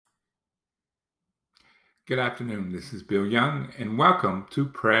Good afternoon. This is Bill Young, and welcome to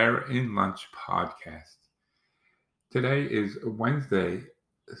Prayer in Lunch podcast. Today is Wednesday,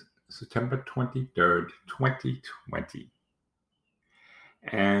 September 23rd, 2020,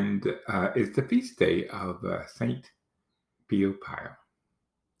 and it's the feast day of Saint Pio Pio.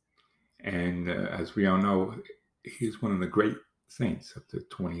 And as we all know, he's one of the great saints of the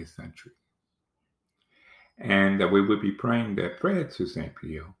 20th century. And we will be praying that prayer to Saint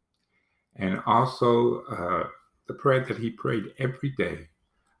Pio, and also the prayer that he prayed every day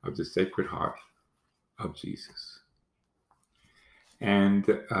of the Sacred Heart of Jesus. And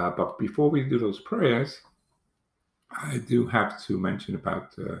but before we do those prayers, I do have to mention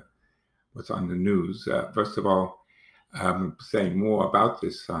about what's on the news. First of all, saying more about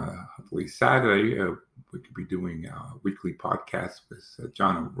this. Hopefully, Saturday we could be doing a weekly podcast with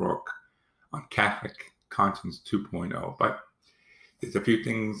John O'Rourke on Catholic Conscience 2.0. But there's a few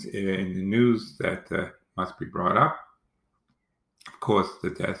things in the news that must be brought up. Of course,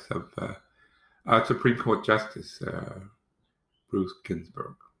 the death of Supreme Court Justice Ruth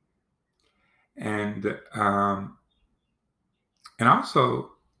Ginsburg, and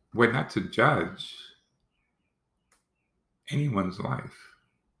also we're not to judge anyone's life,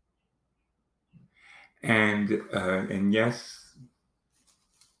 and yes,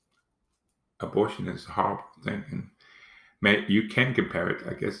 abortion is a horrible thing, and you can compare it,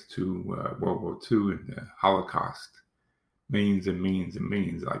 I guess, to World War II and the Holocaust, millions and millions and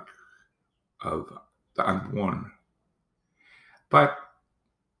millions, like, of the unborn. But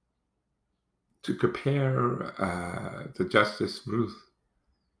to compare the Justice Ruth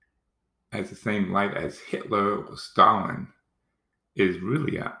as the same light as Hitler or Stalin is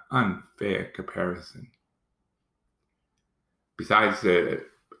really an unfair comparison. Besides, it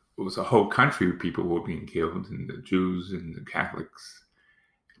was a whole country of people who were being killed, and the Jews and the Catholics,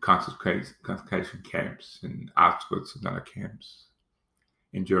 concentration camps and Auschwitz and other camps,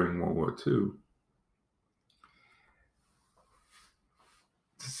 and during World War II.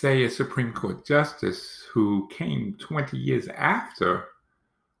 To say a Supreme Court justice who came 20 years after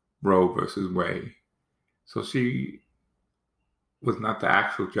Roe versus Wade, so she was not the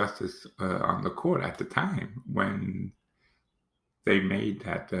actual justice on the court at the time when they made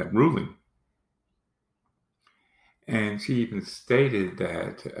that ruling. And she even stated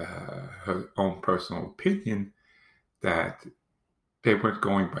that her own personal opinion that they weren't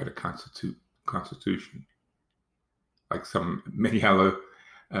going by the Constitution. Like many other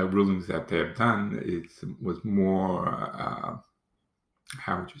rulings that they have done, it was more,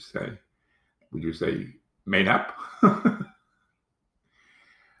 how would you say? Would you say made up?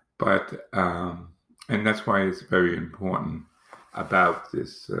 But, and that's why it's very important about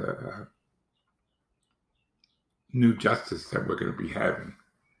this new justice that we're going to be having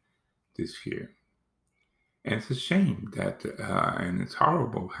this year. And it's a shame that, and it's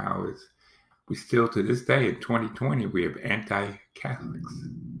horrible how we still, to this day in 2020, we have anti-Catholics.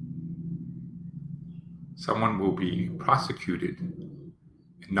 Someone will be prosecuted and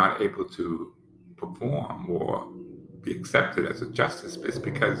not able to perform or be accepted as a justice just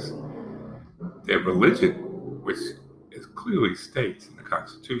because their religion, which is clearly states in the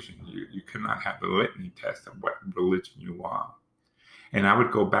Constitution, you cannot have a litany test of what religion you are. And I would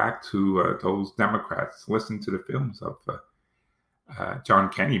go back to those Democrats, listen to the films of John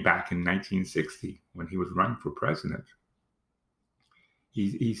Kennedy back in 1960 when he was running for president.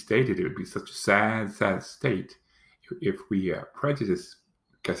 He stated it would be such a sad, sad state if we prejudiced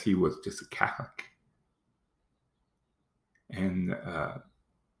because he was just a Catholic. And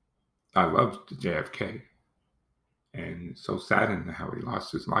I loved JFK, and so saddened how he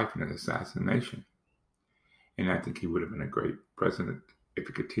lost his life in an assassination. And I think he would have been a great president if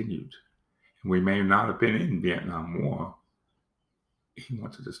he continued. And we may not have been in Vietnam War. He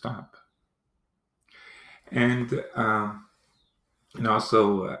wanted to stop. And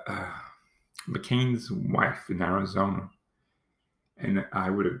also McCain's wife in Arizona. And I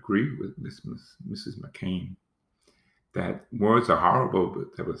would agree with Mrs. McCain that words are horrible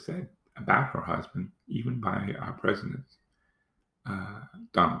that were said about her husband, even by our president,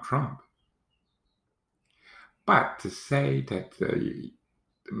 Donald Trump. But to say that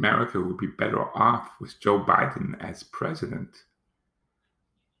America would be better off with Joe Biden as president,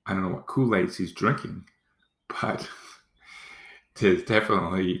 I don't know what Kool-Aid he's drinking, but there's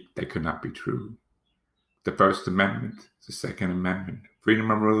definitely, that could not be true. The First Amendment, the Second Amendment, freedom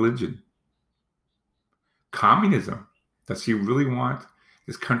of religion, communism. Does he really want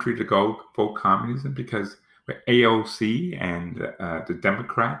this country to go full communism? Because with AOC and the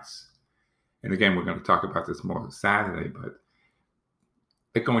Democrats, and again, we're going to talk about this more on Saturday, but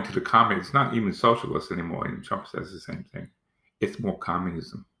they're going to the communist. It's not even socialist anymore, and Trump says the same thing. It's more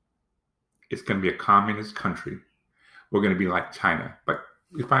communism. It's going to be a communist country. We're going to be like China. But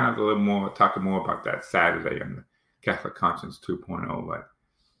we find out a little more, talking more about that Saturday on the Catholic Conscience 2.0. But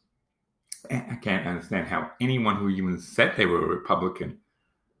I can't understand how anyone who even said they were a Republican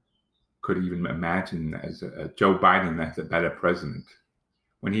could even imagine as Joe Biden as a better president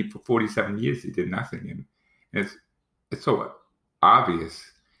when he, for 47 years, he did nothing. And it's so obvious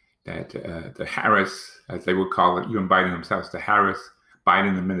that the Harris, as they would call it, even Biden themselves, the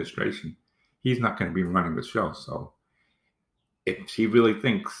Harris-Biden administration, he's not going to be running the show. So if she really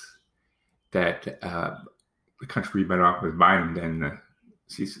thinks that the country would be better off with Biden, then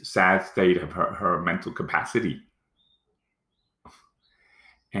she's a sad state of her mental capacity.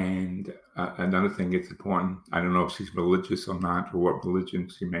 And another thing that's important, I don't know if she's religious or not, or what religion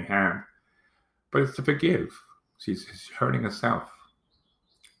she may have, but it's to forgive. She's hurting herself.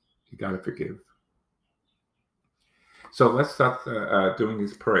 You got to forgive. So let's start doing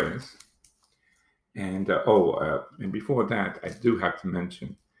these prayers. And and before that, I do have to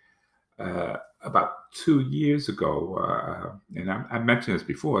mention about 2 years ago, and I mentioned this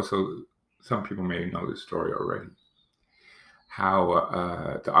before, so some people may know this story already,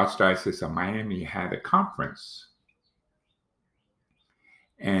 how the Archdiocese of Miami had a conference.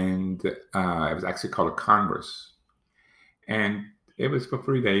 And it was actually called a Congress. And it was for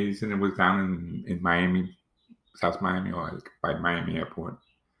 3 days, and it was down in Miami, South Miami, or by Miami Airport.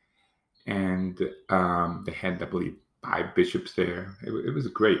 And they had, I believe, 5 bishops there. It was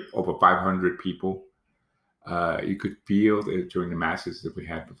great, over 500 people. You could feel it during the masses that we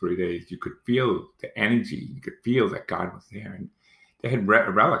had for 3 days. You could feel the energy. You could feel that God was there. And they had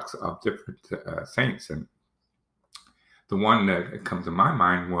relics of different saints. And the one that comes to my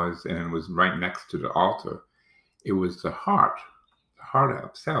mind was, and it was right next to the altar, it was the heart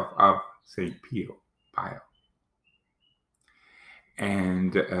itself of St. Pio.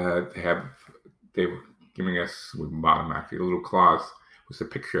 And they were giving us, with bottom actually, a little cloth with a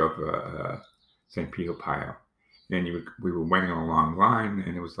picture of St. Pio. And we were waiting on a long line,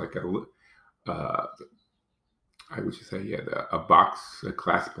 and it was like a box, a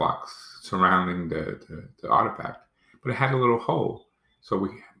glass box surrounding the artifact. But it had a little hole. So we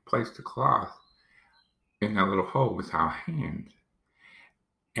placed the cloth in that little hole with our hand.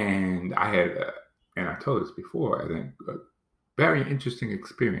 And I had, and I told this before, I think, a very interesting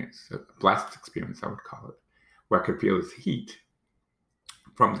experience, a blessed experience, I would call it, where I could feel this heat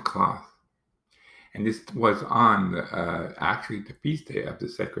from the cloth. And this was on actually the feast day of the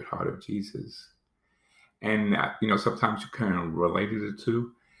Sacred Heart of Jesus. And, sometimes you kind of related it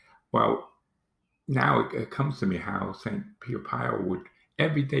to, well, now it comes to me how St. Pio would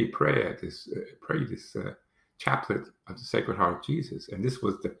every day pray this chaplet of the Sacred Heart of Jesus. And this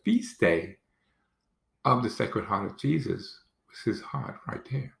was the feast day of the Sacred Heart of Jesus. It was his heart right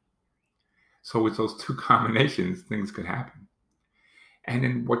there. So with those two combinations, things could happen. And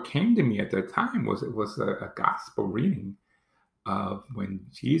then what came to me at that time was a gospel reading of when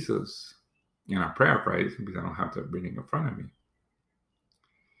Jesus, I paraphrase because I don't have the reading in front of me.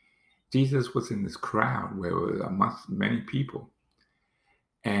 Jesus was in this crowd where it was amongst many people.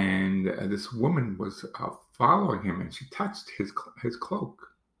 And this woman was following him, and she touched his cloak.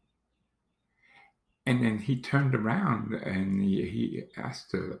 And then he turned around and he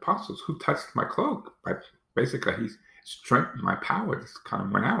asked the apostles, "Who touched my cloak?" Basically, his strength, my power just kind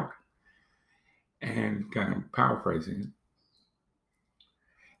of went out. And kind of paraphrasing it.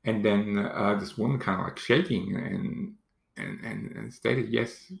 And then this woman kind of like shaking and stated,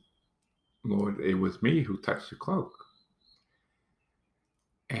 "Yes, Lord, it was me who touched your cloak."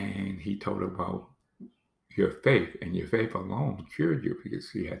 And he told her, "Well, your faith and your faith alone cured you," because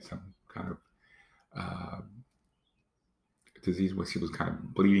she had some kind of disease where she was kind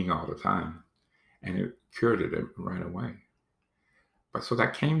of bleeding all the time, and it cured it right away. But so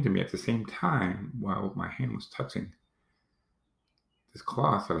that came to me at the same time while my hand was touching this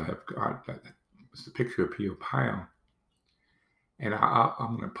cloth that I have got. That was the picture of Pio. And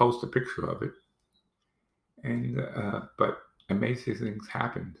I'm going to post a picture of it. And but amazing things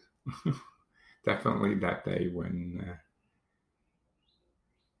happened. Definitely that day when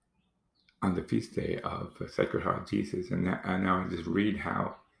on the feast day of the Sacred Heart of Jesus. And now I just read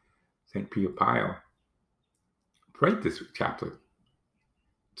how St. Pio prayed this chaplet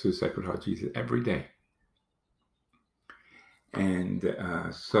to the Sacred Heart of Jesus every day. And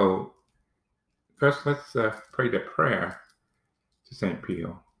so first let's pray the prayer to St.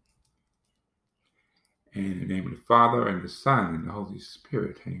 Pio. In the name of the Father, and the Son, and the Holy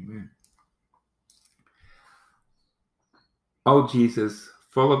Spirit. Amen. O Jesus,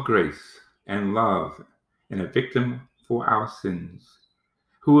 full of grace and love, and a victim for our sins,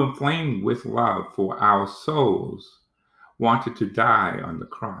 who, inflamed with love for our souls, wanted to die on the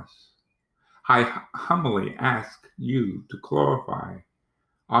cross. I humbly ask you to glorify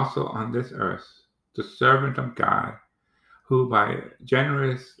also on this earth the servant of God, who by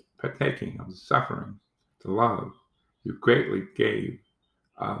generous partaking of the suffering, the love you greatly gave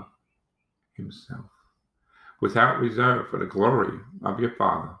of himself, without reserve for the glory of your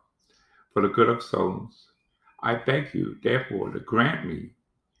Father, for the good of souls. I beg you, therefore, to grant me,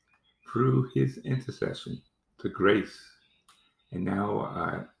 through his intercession, the grace. And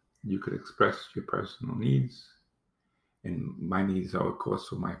now you could express your personal needs. And my needs are, of course,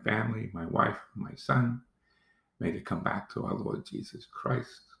 for my family, my wife, my son. May they come back to our Lord Jesus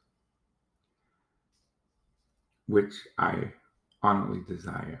Christ, which I ardently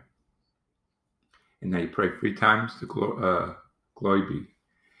desire. And now you pray 3 times to glory be.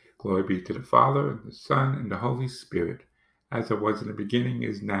 Glory be to the Father, and the Son, and the Holy Spirit, as it was in the beginning,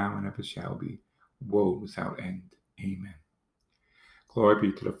 is now, and ever shall be, world without end. Amen. Glory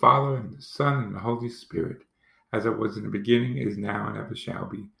be to the Father, and the Son, and the Holy Spirit, as it was in the beginning, is now, and ever shall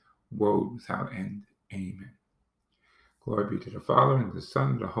be, world without end. Amen. Glory be to the Father, and the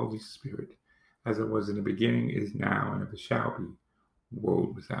Son, and the Holy Spirit, as it was in the beginning, is now, and ever shall be,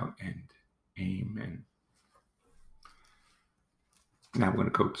 world without end. Amen. Now I'm going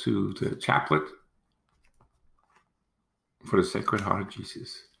to go to the chaplet for the Sacred Heart of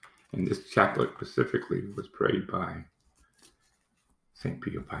Jesus. And this chaplet specifically was prayed by St.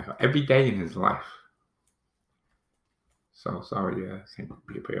 Pio Pio every day in his life. So sorry, St.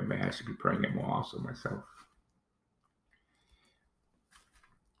 Pio Pio, may I should be praying it more also myself.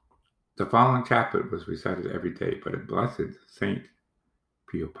 The following chaplet was recited every day, but it blessed St.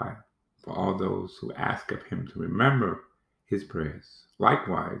 Pio Pio for all those who ask of him to remember his prayers.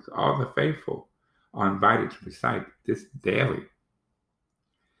 Likewise, all the faithful are invited to recite this daily.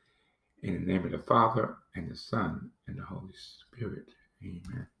 In the name of the Father, and the Son, and the Holy Spirit.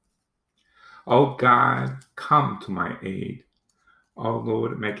 Amen. O God, come to my aid. O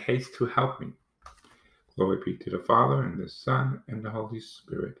Lord, make haste to help me. Glory be to the Father, and the Son, and the Holy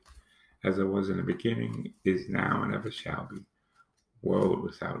Spirit, as it was in the beginning, is now, and ever shall be, world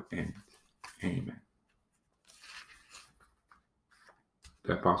without end. Amen.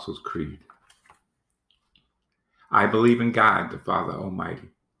 The Apostles' Creed. I believe in God, the Father Almighty,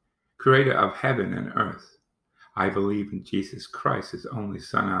 creator of heaven and earth. I believe in Jesus Christ, his only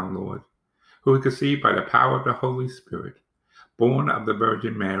Son, our Lord, who was conceived by the power of the Holy Spirit, born of the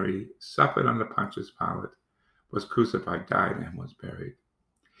Virgin Mary, suffered under Pontius Pilate, was crucified, died, and was buried.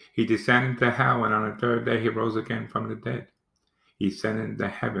 He descended to hell, and on the 3rd day he rose again from the dead. He ascended into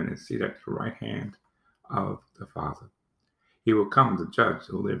heaven and seated at the right hand of the Father. He will come to judge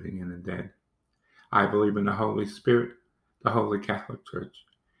the living and the dead. I believe in the Holy Spirit, the Holy Catholic Church,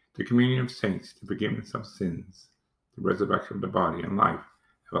 the communion of saints, the forgiveness of sins, the resurrection of the body, and life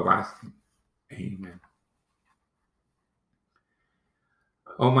everlasting. Amen.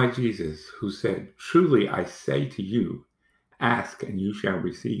 O my Jesus, who said, truly I say to you, ask and you shall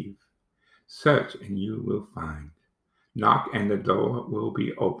receive. Search and you will find. Knock and the door will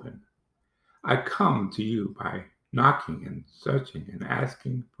be open. I come to you by knocking and searching and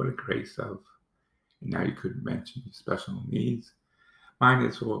asking for the grace of. And now you could mention your special needs. Mine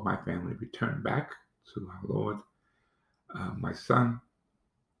is for my family return back to our Lord, my son,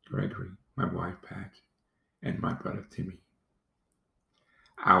 Gregory, my wife, Pat, and my brother, Timmy.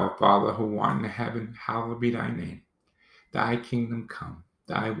 Our Father who art in heaven, hallowed be thy name. Thy kingdom come,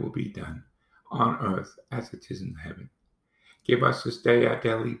 thy will be done, on earth as it is in heaven. Give us this day our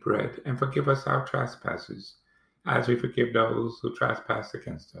daily bread, and forgive us our trespasses, as we forgive those who trespass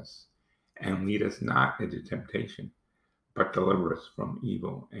against us. And lead us not into temptation, but deliver us from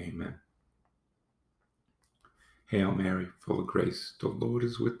evil. Amen. Hail Mary, full of grace, the Lord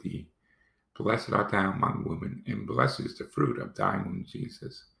is with thee. Blessed art thou among women, and blessed is the fruit of thy womb,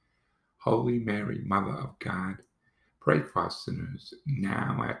 Jesus. Holy Mary, Mother of God, pray for us sinners,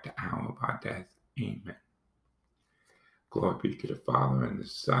 now at the hour of our death. Amen. Glory be to the Father, and the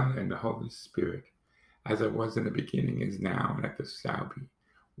Son, and the Holy Spirit, as it was in the beginning, is now, and ever shall be,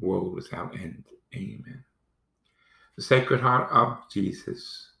 world without end. Amen. The Sacred Heart of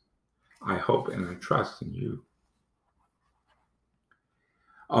Jesus, I hope and I trust in you.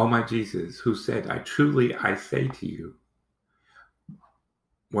 O my Jesus, who said, I say to you,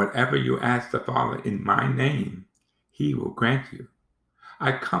 whatever you ask the Father in my name, he will grant you.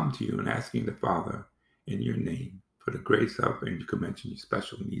 I come to you and asking the Father in your name for the grace of, and you can mention your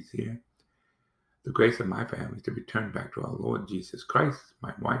special needs here, the grace of my family to return back to our Lord Jesus Christ,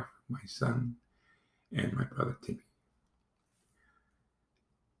 my wife, my son, and my brother Timmy.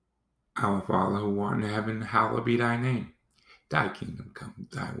 Our Father who art in heaven, hallowed be thy name. Thy kingdom come,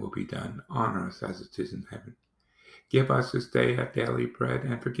 thy will be done on earth as it is in heaven. Give us this day our daily bread,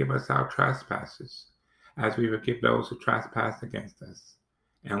 and forgive us our trespasses, as we forgive those who trespass against us.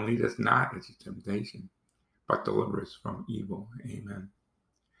 And lead us not into temptation, but deliver us from evil. Amen.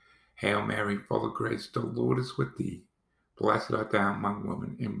 Hail Mary, full of grace, the Lord is with thee. Blessed art thou among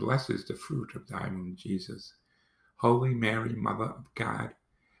women, and blessed is the fruit of thy womb, Jesus. Holy Mary, Mother of God,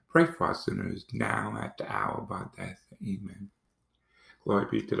 pray for us sinners, now and at the hour of our death. Amen. Glory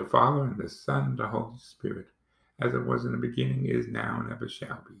be to the Father, and the Son, and the Holy Spirit, as it was in the beginning, is now, and ever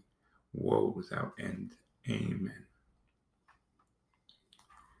shall be, world without end. Amen.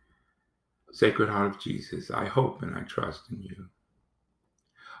 Sacred Heart of Jesus, I hope and I trust in you.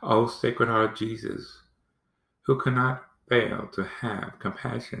 O Sacred Heart of Jesus, who cannot fail to have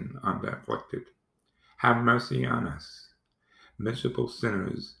compassion on the afflicted, have mercy on us, miserable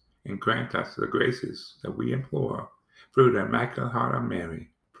sinners, and grant us the graces that we implore through the Immaculate Heart of Mary,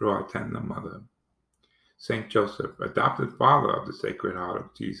 through our tender Mother. Saint Joseph, adopted father of the Sacred Heart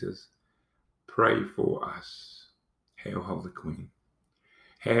of Jesus, pray for us. Hail, Holy Queen.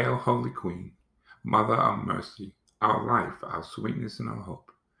 Hail, Holy Queen, Mother of mercy, our life, our sweetness, and our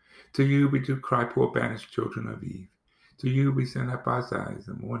hope. To you we do cry, poor banished children of Eve. To you we send up our sighs,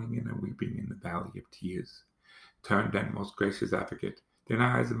 and mourning and weeping in the valley of tears. Turn then, most gracious Advocate, thine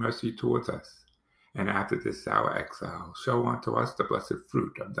eyes of mercy towards us, and after this our exile, show unto us the blessed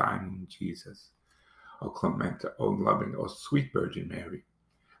fruit of thine womb, Jesus. O clement, O loving, O sweet Virgin Mary,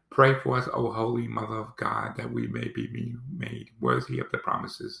 pray for us, O Holy Mother of God, that we may be made worthy of the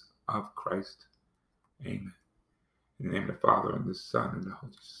promises of Christ. Amen. In the name of the Father, and the Son, and the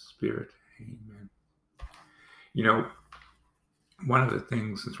Holy Spirit. Amen. You know, one of the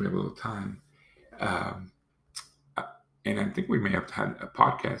things, since we have a little time, and I think we may have had a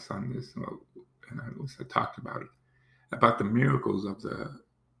podcast on this, and at least I talked about it, about the miracles of the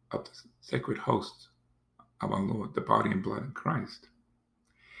sacred host of our Lord, the body and blood of Christ.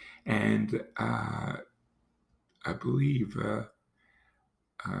 And I believe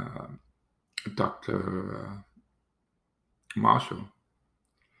Dr. Marshall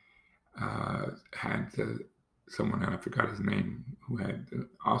had someone, and I forgot his name, who had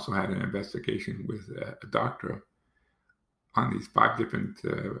also had an investigation with a doctor on these 5 different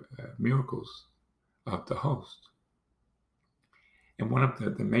miracles of the host. And one of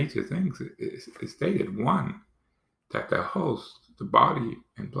the major things is stated, one, that the host, the body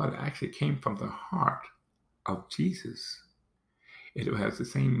and blood, actually came from the heart of Jesus. It has the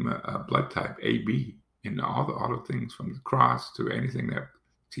same blood type, AB, and all the things from the cross to anything that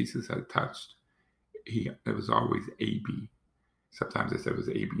Jesus had touched. It was always AB. Sometimes they said it was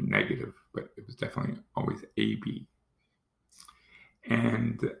AB negative, but it was definitely always AB.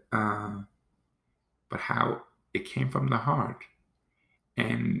 And but how it came from the heart,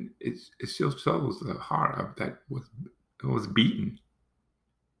 and it still shows the heart of that was beaten.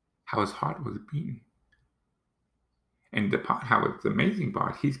 How his heart was beaten. And the part, how it's the amazing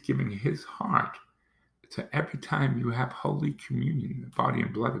part, he's giving his heart to every time you have Holy Communion, the body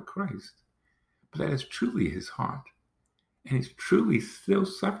and blood of Christ. But that is truly his heart. And he's truly still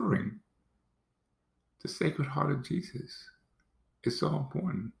suffering. The Sacred Heart of Jesus is so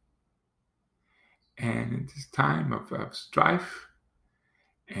important. And in this time of strife,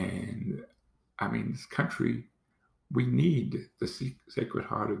 and this country, we need the Sacred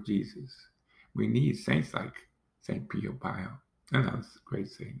Heart of Jesus. We need saints like St. Pio Pio and other great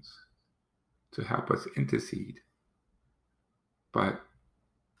saints to help us intercede. But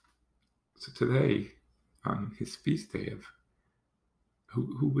so today, on his feast day of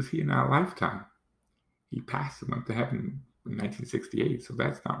who was he in our lifetime? He passed and went to heaven in 1968, so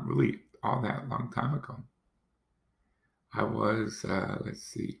that's not really all that long time ago. I was,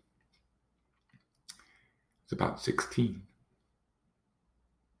 it's about 16.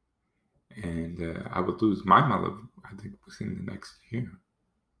 And I would lose my mother, I think, within the next year.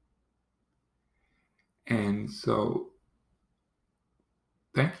 And so,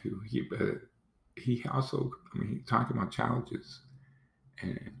 thank you. He also, talking about challenges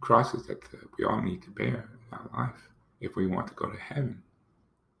and crosses that we all need to bear in our life if we want to go to heaven.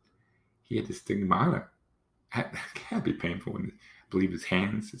 He had this stigmata. That can be painful. I believe his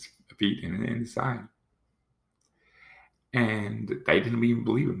hands, his feet, and his side. And they didn't even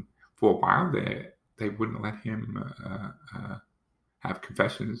believe him. For a while they wouldn't let him have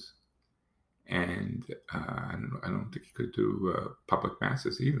confessions. And I don't think he could do public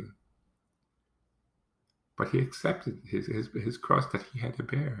masses either. but he accepted his cross that he had to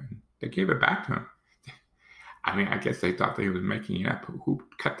bear, and they gave it back to him. I mean, I guess they thought they was making it up. Who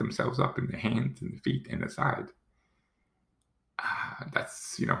cut themselves up in the hands and the feet and the side?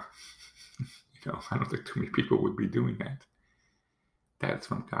 That's I don't think too many people would be doing that. That's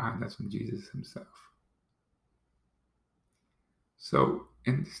from God. That's from Jesus himself. So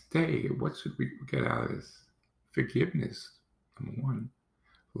in this day, what should we get out of this? Forgiveness, number one.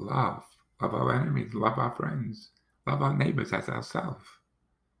 Love. Love our enemies. Love our friends. Love our neighbors as ourselves.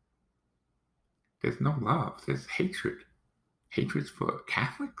 There's no love. There's hatred. Hatreds for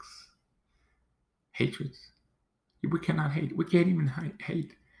Catholics. Hatreds. We cannot hate. We can't even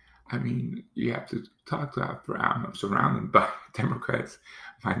hate. I mean, you have to talk to I'm surrounded by Democrats,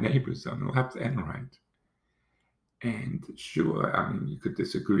 my neighbors on the left and right. And sure, I mean, you could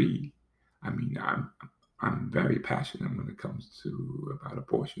disagree. I mean, I'm very passionate when it comes to about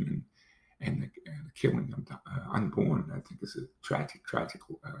abortion and the killing of the unborn. I think it's a tragic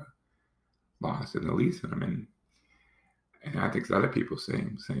loss, and the least of them. And I think other people say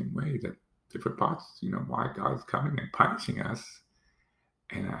the same way, that different parts, why God's coming and punishing us.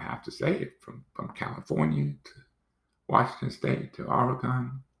 And I have to say it, from California to Washington State to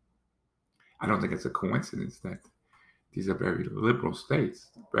Oregon. I don't think it's a coincidence that these are very liberal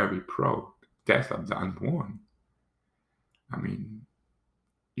states, very pro-death of the unborn. I mean,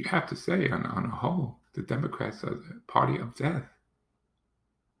 you have to say, on a whole, the Democrats are the party of death,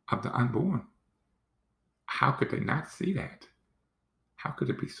 of the unborn. How could they not see that? How could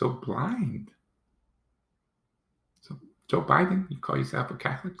it be so blind? So, Joe Biden, you call yourself a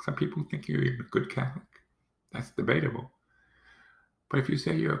Catholic? Some people think you're even a good Catholic. That's debatable. But if you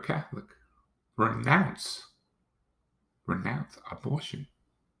say you're a Catholic, renounce abortion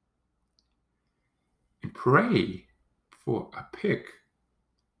and pray for a pick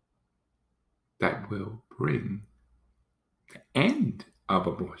that will bring the end of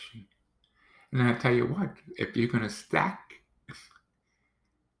abortion. And I tell you what, if you're going to stack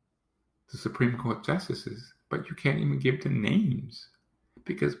the Supreme Court justices, but you can't even give the names,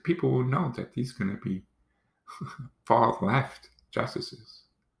 because people will know that these are going to be far left justices,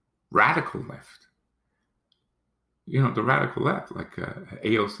 radical left. The radical left, like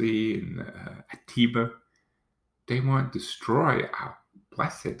AOC and Atiba, they want to destroy our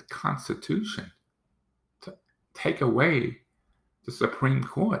blessed Constitution, to take away the Supreme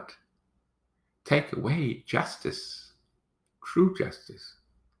Court, take away justice, true justice.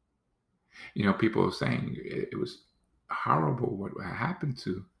 People are saying it was horrible what happened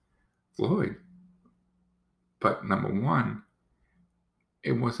to Floyd. But number one,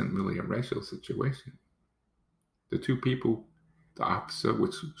 it wasn't really a racial situation. The two people, the officer,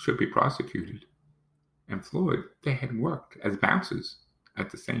 which should be prosecuted, and Floyd, they had worked as bouncers at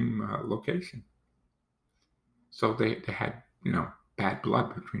the same location. So they had, bad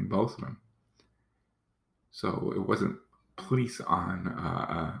blood between both of them. So it wasn't police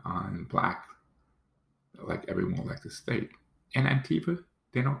on black, like everyone like the state. And Antifa,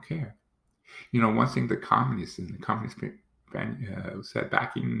 they don't care. One thing the communists and the communist said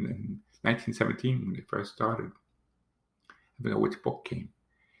back in 1917 when they first started, I don't know which book came,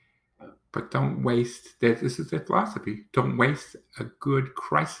 but don't waste, this is their philosophy, don't waste a good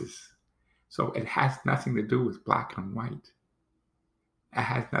crisis. So it has nothing to do with black and white. It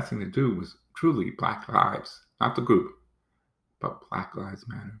has nothing to do with truly Black lives, not the group, but Black Lives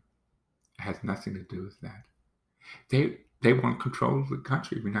Matter. It has nothing to do with that. They want control of the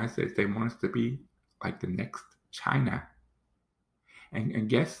country, the United States. They want us to be like the next China. And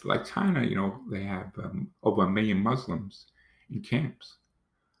guess, like China, they have over 1 million Muslims in camps.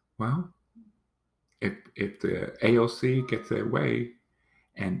 Well, if the AOC gets their way,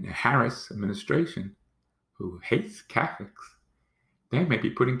 and the Harris administration, who hates Catholics, they may be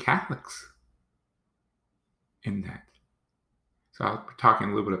putting Catholics in that. So I'll be talking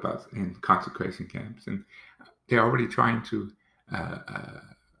a little bit about in concentration camps, and they're already trying to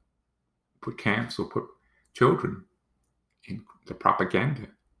put camps or put children in the propaganda.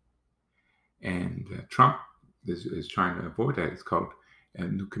 And Trump is trying to avoid that. It's called a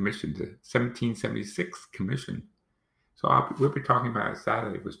new commission, the 1776 Commission. So we'll be talking about it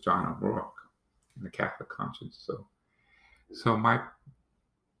Saturday with John O'Rourke in the Catholic Conscience. So my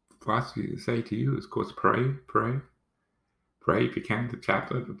philosophy to say to you is, of course, pray if you can, the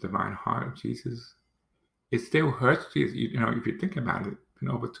chaplet of the Divine Heart of Jesus. It still hurts Jesus. If you think about it, it's been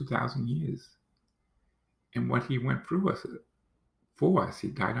over 2,000 years. And what he went through for us, he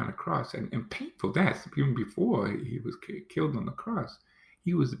died on a cross, and painful death. Even before he was killed on the cross,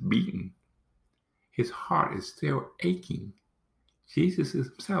 he was beaten. His heart is still aching. Jesus is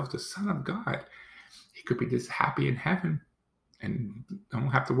himself, the Son of God. he could be just happy in heaven and don't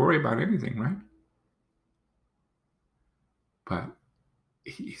have to worry about anything, right? But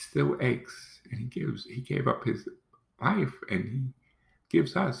he still aches, and he gave up his life, and he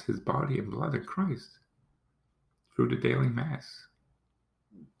gives us his body and blood in Christ through the daily mass.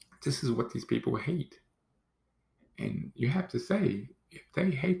 This is what these people hate. And you have to say, if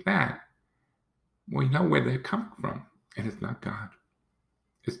they hate that, we know where they're coming from. And it's not God.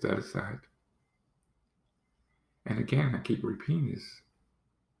 It's the other side. And again, I keep repeating this.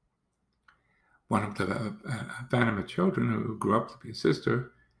 One of the Fatima children who grew up to be a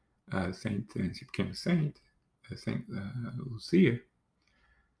sister, Saint, and she became a saint, Saint Lucia,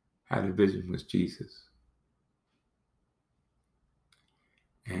 had a vision with Jesus.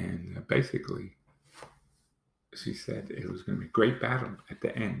 And basically, she said it was going to be a great battle at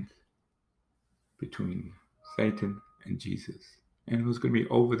the end between Satan and Jesus. And it was going to be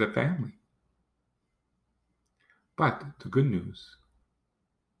over the family. But the good news,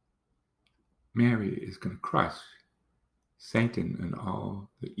 Mary is going to crush Satan and all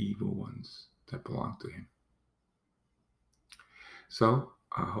the evil ones that belong to him. So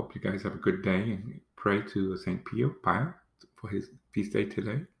I hope you guys have a good day and pray to St. Pio for his feast day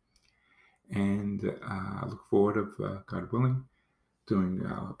today. And I look forward of God willing, doing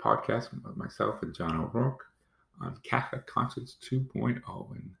a podcast with myself and John O'Rourke on Catholic Conscience 2.0.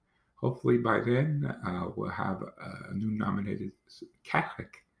 And hopefully by then we'll have a new nominated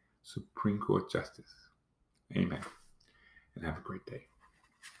Catholic Supreme Court Justice. Amen. And have a great day.